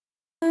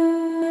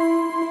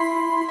Hello,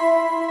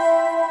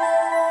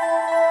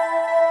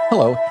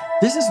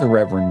 this is the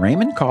Reverend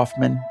Raymond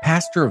Coffman,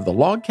 pastor of the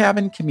Log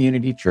Cabin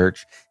Community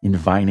Church in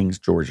Vinings,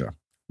 Georgia.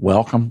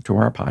 Welcome to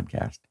our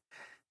podcast.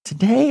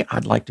 Today,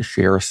 I'd like to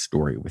share a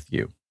story with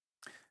you.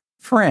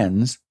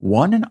 Friends,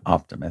 one an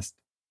optimist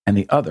and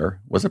the other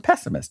was a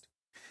pessimist.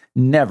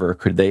 Never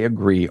could they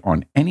agree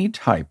on any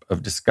type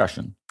of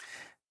discussion.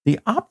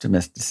 The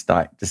optimist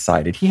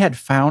decided he had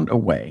found a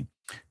way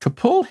to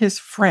pull his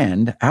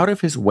friend out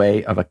of his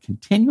way of a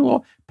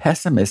continual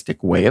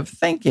pessimistic way of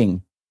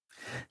thinking.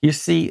 You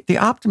see, the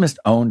optimist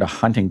owned a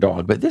hunting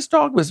dog, but this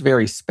dog was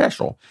very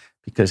special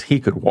because he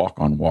could walk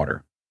on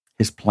water.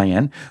 His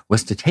plan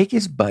was to take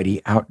his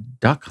buddy out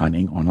duck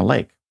hunting on a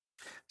lake.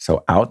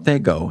 So out they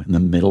go in the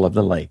middle of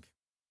the lake.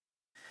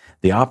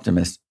 The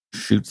optimist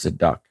shoots a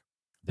duck.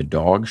 The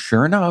dog,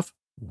 sure enough,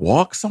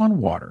 walks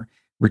on water,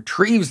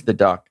 retrieves the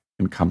duck,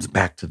 and comes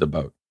back to the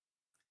boat.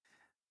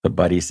 The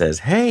buddy says,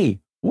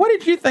 "Hey, what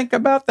did you think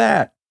about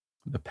that?"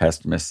 The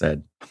pessimist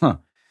said,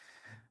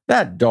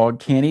 "That dog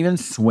can't even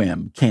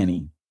swim, can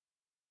he?"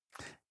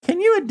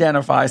 Can you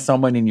identify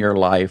someone in your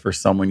life or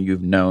someone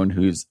you've known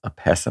who's a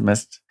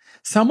pessimist?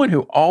 Someone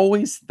who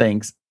always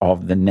thinks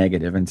of the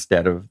negative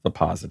instead of the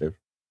positive.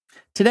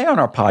 Today on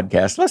our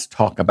podcast, let's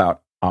talk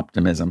about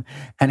optimism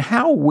and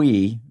how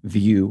we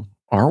view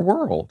our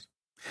world.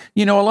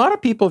 You know, a lot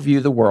of people view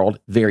the world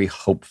very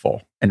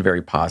hopeful and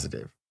very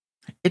positive.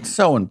 It's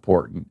so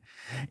important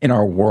in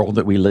our world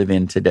that we live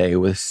in today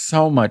with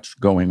so much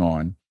going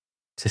on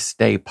to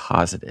stay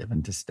positive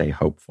and to stay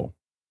hopeful.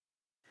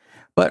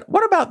 But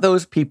what about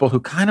those people who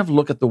kind of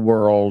look at the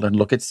world and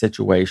look at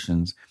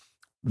situations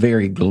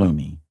very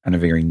gloomy in a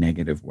very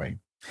negative way?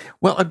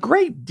 Well, a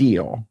great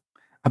deal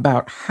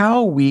about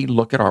how we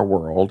look at our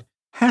world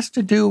has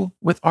to do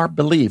with our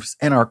beliefs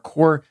and our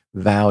core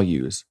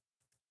values,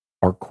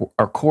 our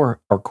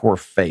core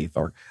faith,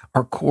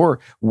 our core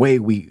way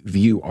we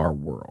view our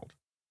world.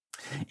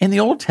 In the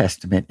Old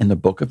Testament, in the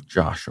book of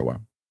Joshua,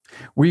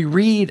 we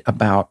read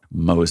about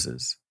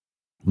Moses.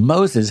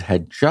 Moses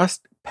had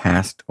just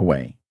passed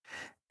away,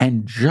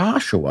 and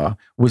Joshua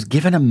was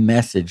given a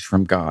message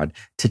from God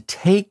to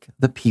take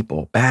the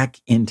people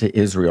back into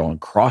Israel and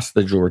cross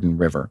the Jordan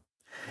River.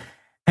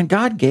 And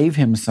God gave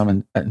him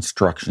some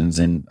instructions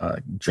in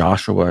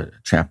Joshua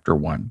chapter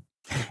 1.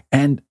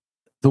 And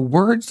the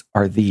words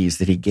are these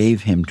that he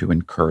gave him to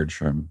encourage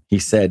him. He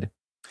said,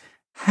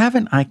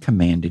 "Haven't I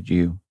commanded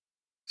you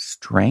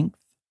strength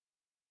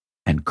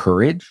and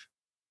courage?"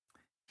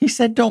 He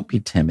said, "Don't be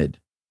timid.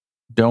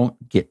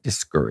 Don't get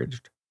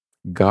discouraged.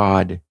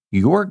 God,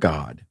 your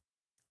God,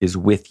 is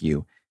with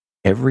you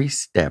every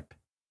step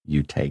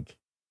you take."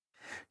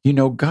 You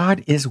know,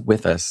 God is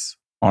with us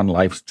on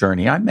life's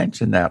journey. I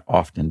mention that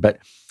often, but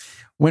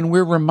when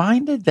we're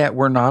reminded that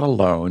we're not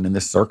alone in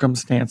the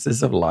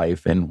circumstances of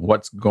life and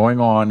what's going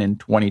on in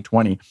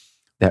 2020,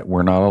 that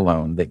we're not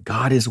alone, that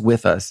God is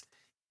with us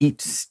each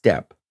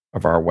step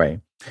of our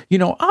way. You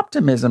know,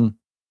 optimism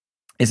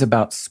is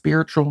about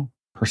spiritual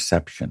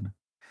perception.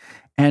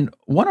 And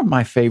one of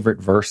my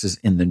favorite verses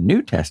in the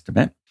New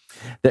Testament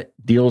that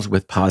deals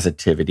with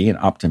positivity and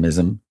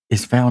optimism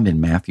is found in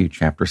Matthew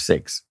chapter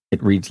 6.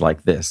 It reads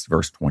like this,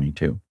 verse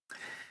 22.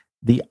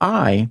 "The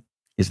eye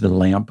is the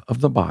lamp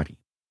of the body.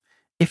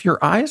 If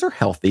your eyes are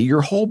healthy,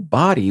 your whole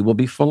body will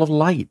be full of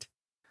light.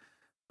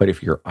 But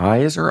if your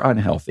eyes are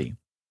unhealthy,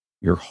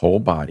 your whole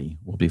body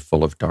will be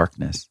full of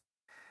darkness.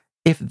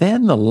 If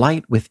then the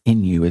light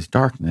within you is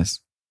darkness,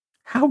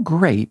 how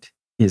great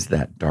is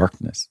that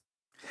darkness?"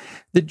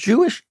 The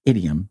Jewish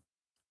idiom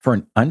for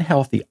an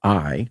unhealthy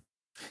eye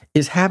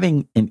is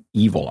having an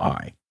evil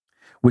eye,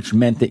 which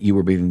meant that you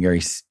were being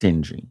very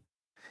stingy.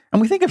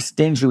 And we think of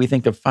stingy, we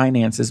think of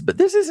finances, but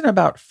this isn't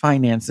about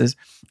finances.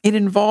 It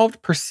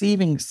involved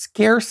perceiving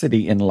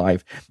scarcity in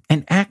life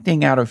and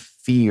acting out of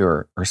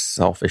fear or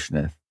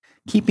selfishness,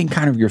 keeping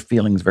kind of your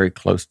feelings very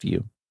close to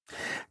you.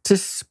 To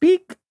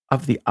speak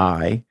of the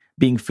eye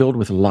being filled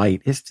with light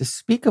is to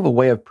speak of a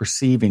way of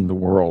perceiving the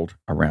world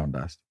around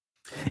us.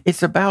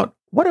 It's about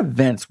what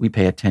events we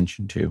pay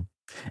attention to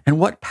and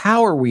what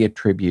power we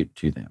attribute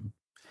to them.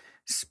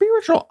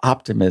 Spiritual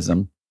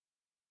optimism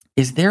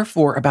is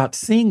therefore about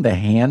seeing the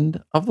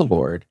hand of the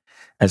Lord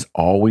as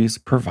always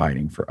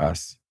providing for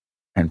us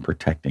and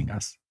protecting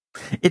us.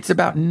 It's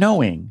about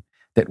knowing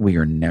that we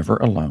are never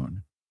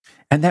alone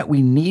and that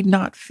we need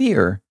not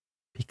fear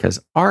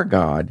because our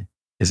God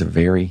is a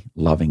very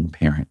loving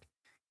parent.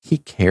 He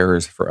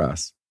cares for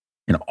us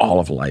in all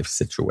of life's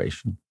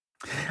situations.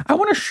 I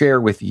want to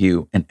share with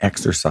you an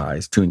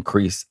exercise to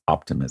increase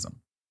optimism.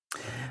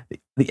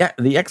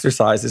 The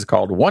exercise is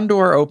called One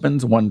Door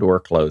Opens, One Door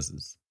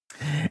Closes.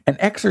 An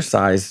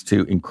exercise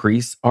to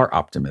increase our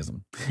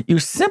optimism. You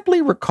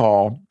simply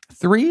recall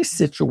 3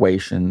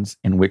 situations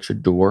in which a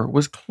door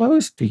was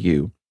closed to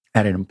you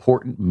at an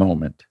important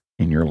moment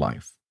in your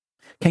life.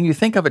 Can you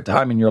think of a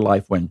time in your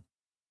life when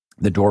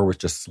the door was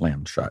just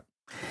slammed shut?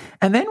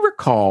 And then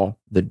recall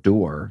the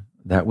door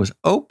that was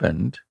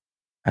opened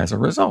as a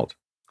result.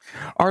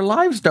 Our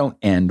lives don't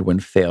end when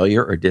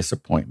failure or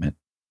disappointment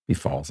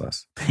befalls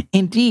us.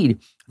 Indeed,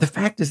 the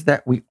fact is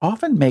that we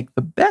often make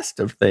the best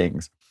of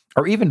things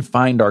or even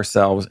find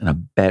ourselves in a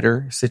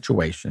better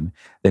situation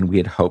than we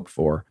had hoped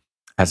for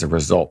as a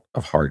result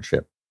of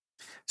hardship.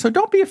 So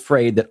don't be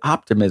afraid that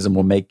optimism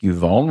will make you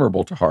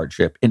vulnerable to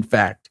hardship. In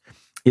fact,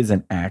 is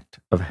an act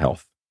of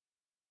health.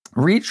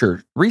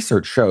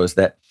 Research shows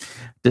that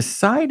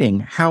deciding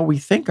how we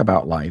think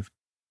about life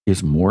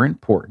is more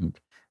important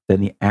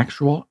than the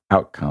actual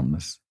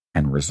outcomes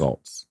and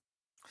results.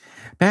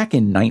 Back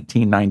in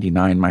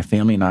 1999, my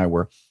family and I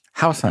were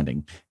house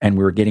hunting, and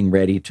we were getting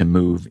ready to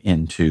move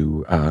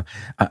into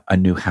a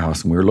new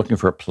house, and we were looking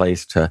for a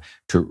place to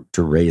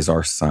raise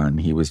our son.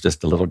 He was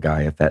just a little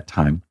guy at that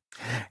time.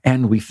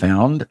 And we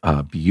found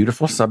a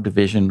beautiful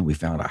subdivision. We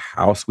found a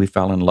house we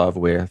fell in love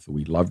with.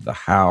 We loved the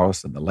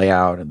house and the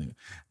layout and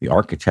the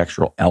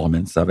architectural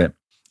elements of it.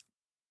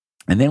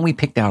 And then we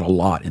picked out a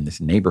lot in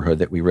this neighborhood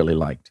that we really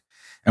liked.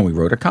 And we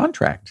wrote a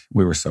contract.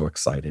 We were so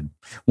excited.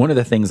 One of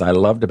the things I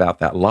loved about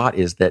that lot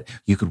is that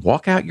you could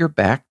walk out your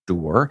back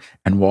door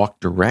and walk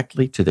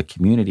directly to the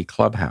community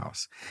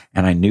clubhouse.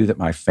 And I knew that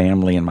my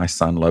family and my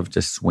son loved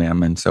to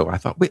swim. And so I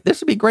thought, wait, this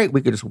would be great.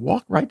 We could just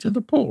walk right to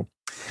the pool.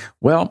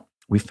 Well,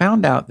 we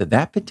found out that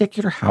that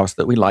particular house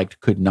that we liked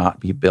could not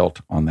be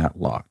built on that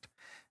lot.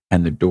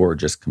 And the door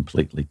just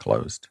completely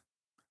closed.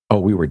 Oh,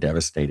 we were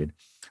devastated.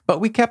 But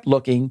we kept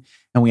looking,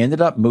 and we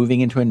ended up moving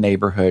into a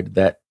neighborhood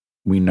that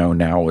we know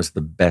now was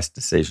the best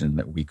decision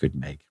that we could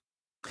make.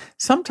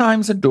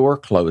 Sometimes a door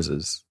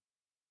closes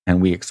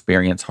and we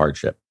experience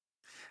hardship,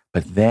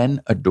 but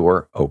then a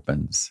door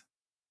opens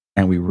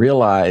and we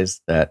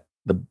realize that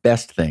the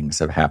best things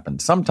have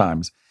happened,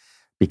 sometimes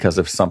because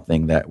of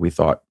something that we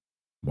thought,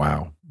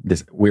 wow,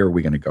 where are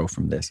we going to go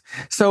from this?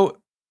 So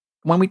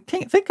when we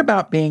think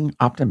about being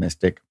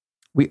optimistic,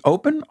 we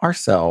open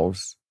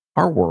ourselves,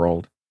 our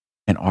world,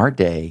 and our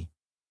day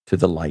to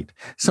the light.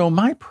 So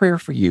my prayer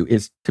for you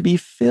is to be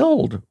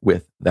filled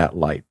with that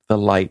light, the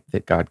light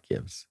that God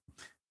gives,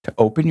 to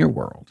open your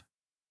world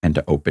and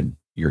to open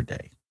your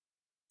day.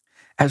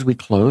 As we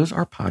close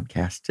our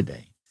podcast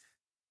today,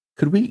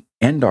 could we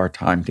end our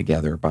time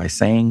together by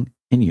saying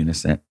in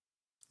unison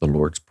the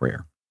Lord's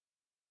Prayer?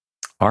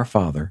 Our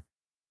Father,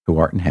 who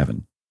art in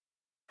heaven,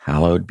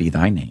 hallowed be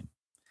thy name.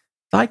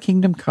 Thy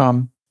kingdom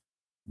come,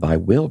 thy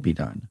will be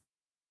done,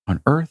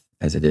 on earth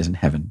as it is in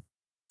heaven.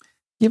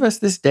 Give us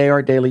this day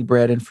our daily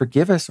bread, and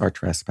forgive us our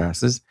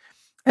trespasses,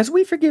 as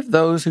we forgive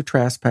those who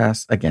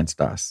trespass against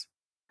us.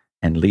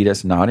 And lead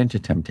us not into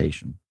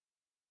temptation,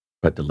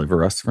 but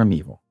deliver us from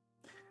evil.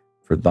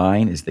 For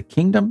thine is the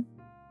kingdom,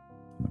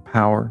 and the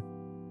power,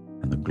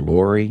 and the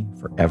glory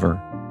forever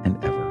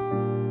and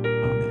ever.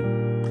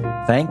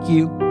 Amen. Thank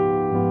you,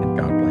 and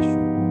God bless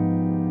you.